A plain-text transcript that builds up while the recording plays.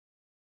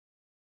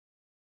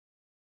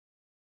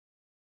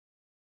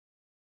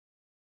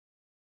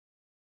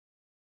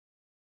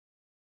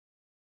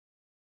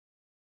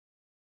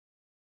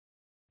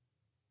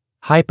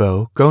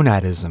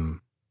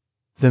Hypogonadism.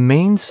 The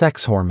main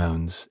sex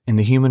hormones in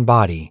the human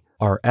body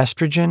are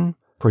estrogen,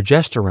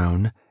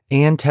 progesterone,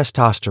 and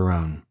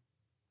testosterone.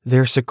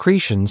 Their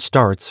secretion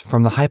starts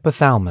from the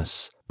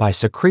hypothalamus by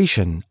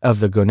secretion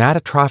of the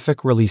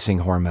gonadotrophic releasing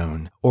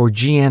hormone, or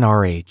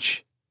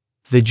GnRH.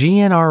 The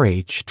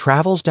GnRH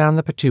travels down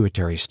the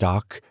pituitary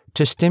stalk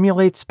to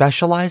stimulate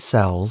specialized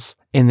cells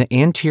in the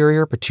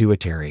anterior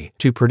pituitary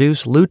to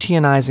produce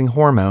luteinizing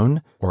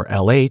hormone, or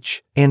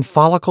LH, and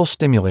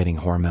follicle-stimulating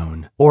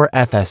hormone, or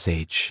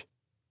FSH.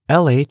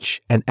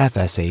 LH and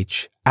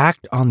FSH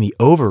act on the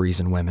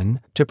ovaries in women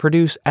to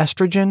produce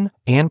estrogen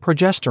and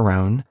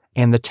progesterone,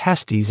 and the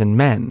testes in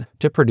men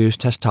to produce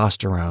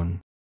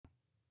testosterone.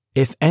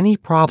 If any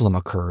problem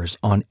occurs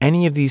on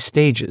any of these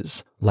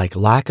stages, like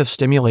lack of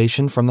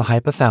stimulation from the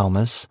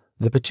hypothalamus,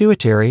 the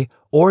pituitary,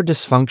 or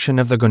dysfunction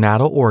of the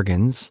gonadal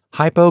organs,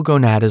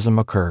 hypogonadism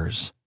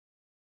occurs.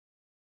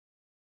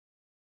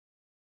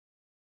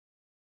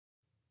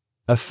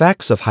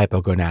 Effects of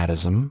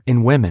hypogonadism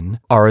in women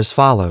are as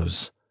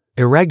follows: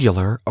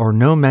 irregular or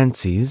no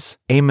menses,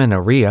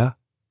 amenorrhea,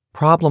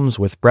 problems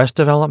with breast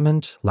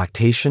development,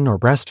 lactation or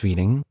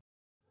breastfeeding,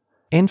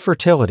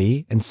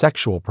 infertility and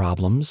sexual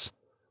problems,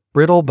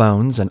 brittle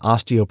bones and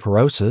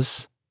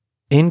osteoporosis,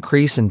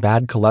 increase in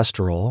bad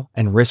cholesterol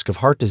and risk of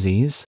heart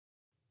disease,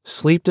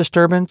 sleep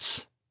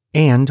disturbance,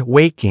 and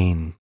weight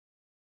gain.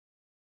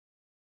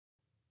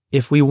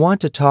 If we want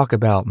to talk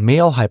about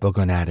male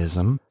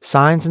hypogonadism,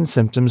 signs and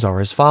symptoms are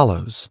as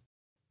follows: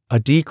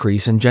 a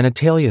decrease in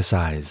genitalia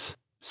size,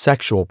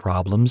 sexual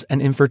problems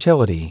and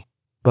infertility,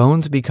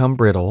 bones become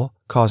brittle,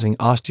 causing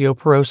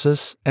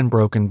osteoporosis and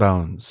broken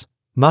bones,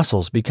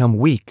 muscles become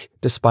weak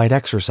despite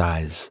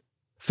exercise,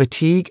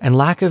 fatigue and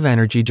lack of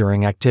energy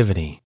during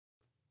activity,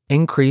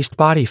 increased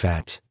body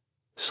fat,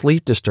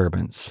 sleep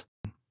disturbance,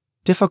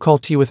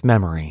 difficulty with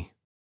memory.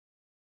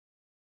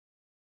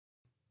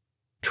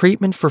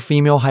 Treatment for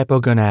female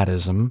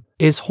hypogonadism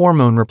is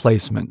hormone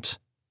replacement.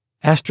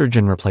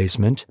 Estrogen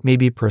replacement may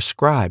be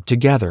prescribed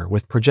together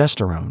with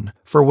progesterone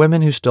for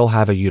women who still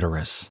have a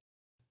uterus.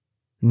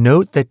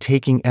 Note that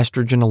taking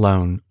estrogen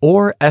alone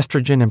or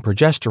estrogen and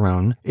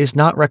progesterone is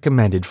not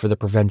recommended for the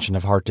prevention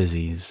of heart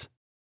disease.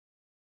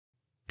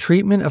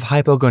 Treatment of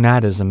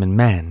hypogonadism in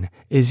men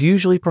is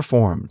usually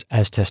performed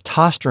as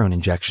testosterone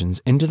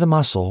injections into the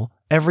muscle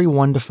every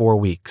 1 to 4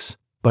 weeks,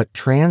 but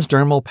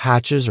transdermal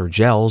patches or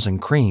gels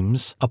and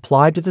creams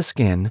applied to the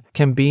skin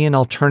can be an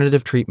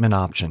alternative treatment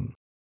option.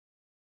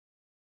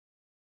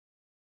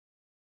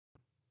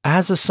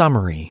 As a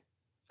summary,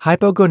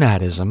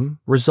 hypogonadism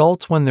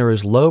results when there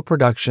is low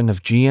production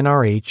of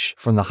GnRH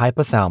from the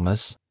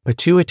hypothalamus,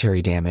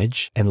 pituitary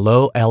damage, and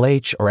low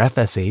LH or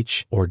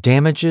FSH, or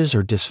damages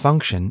or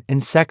dysfunction in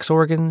sex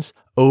organs,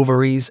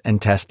 ovaries, and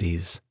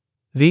testes.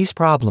 These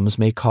problems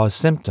may cause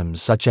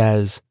symptoms such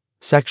as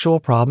sexual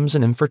problems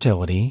and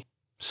infertility,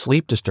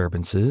 sleep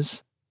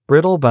disturbances,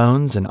 brittle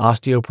bones and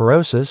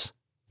osteoporosis,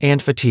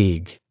 and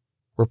fatigue.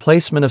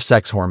 Replacement of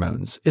sex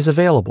hormones is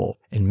available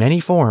in many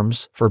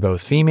forms for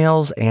both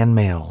females and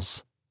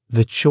males.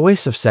 The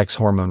choice of sex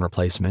hormone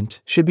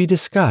replacement should be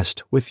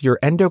discussed with your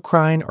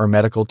endocrine or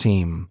medical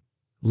team.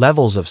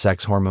 Levels of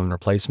sex hormone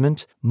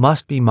replacement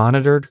must be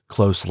monitored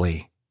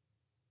closely.